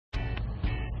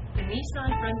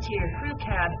Nissan Frontier Crew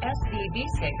Cab SV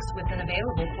V6 with an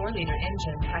available 4-liter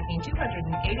engine packing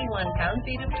 281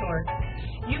 pound-feet of torque.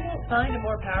 You won't find a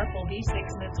more powerful V6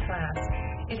 in its class.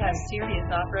 It has serious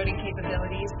off-roading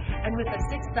capabilities, and with a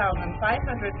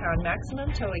 6,500-pound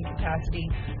maximum towing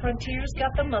capacity, Frontier's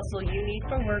got the muscle you need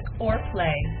for work or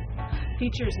play.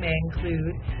 Features may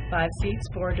include 5 seats,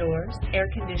 4 doors, air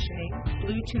conditioning,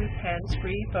 Bluetooth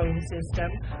hands-free phone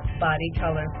system, body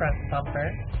color front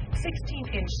bumper,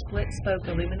 16-inch split-spoke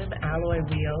aluminum alloy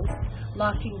wheels,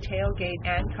 locking tailgate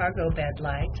and cargo bed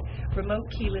light, remote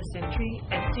keyless entry,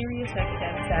 and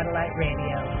SiriusXM satellite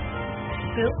radio.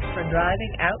 Built for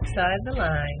driving outside the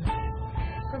lines.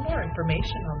 For more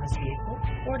information on this vehicle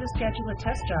or to schedule a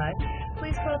test drive,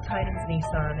 please call Tynan's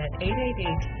Nissan at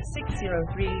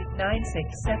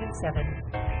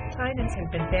 888-603-9677. Tynan's has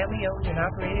been family-owned and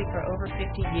operated for over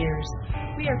 50 years.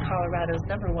 We are Colorado's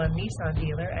 #1 Nissan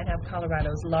dealer and have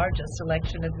Colorado's largest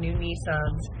selection of new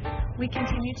Nissans. We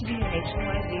continue to be a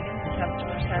nationwide leader for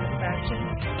customer satisfaction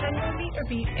and will meet or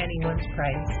beat anyone's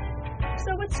price.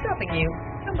 So what's stopping you?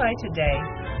 Come by today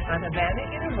on Havana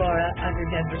in Aurora under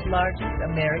Denver's largest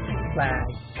American flag.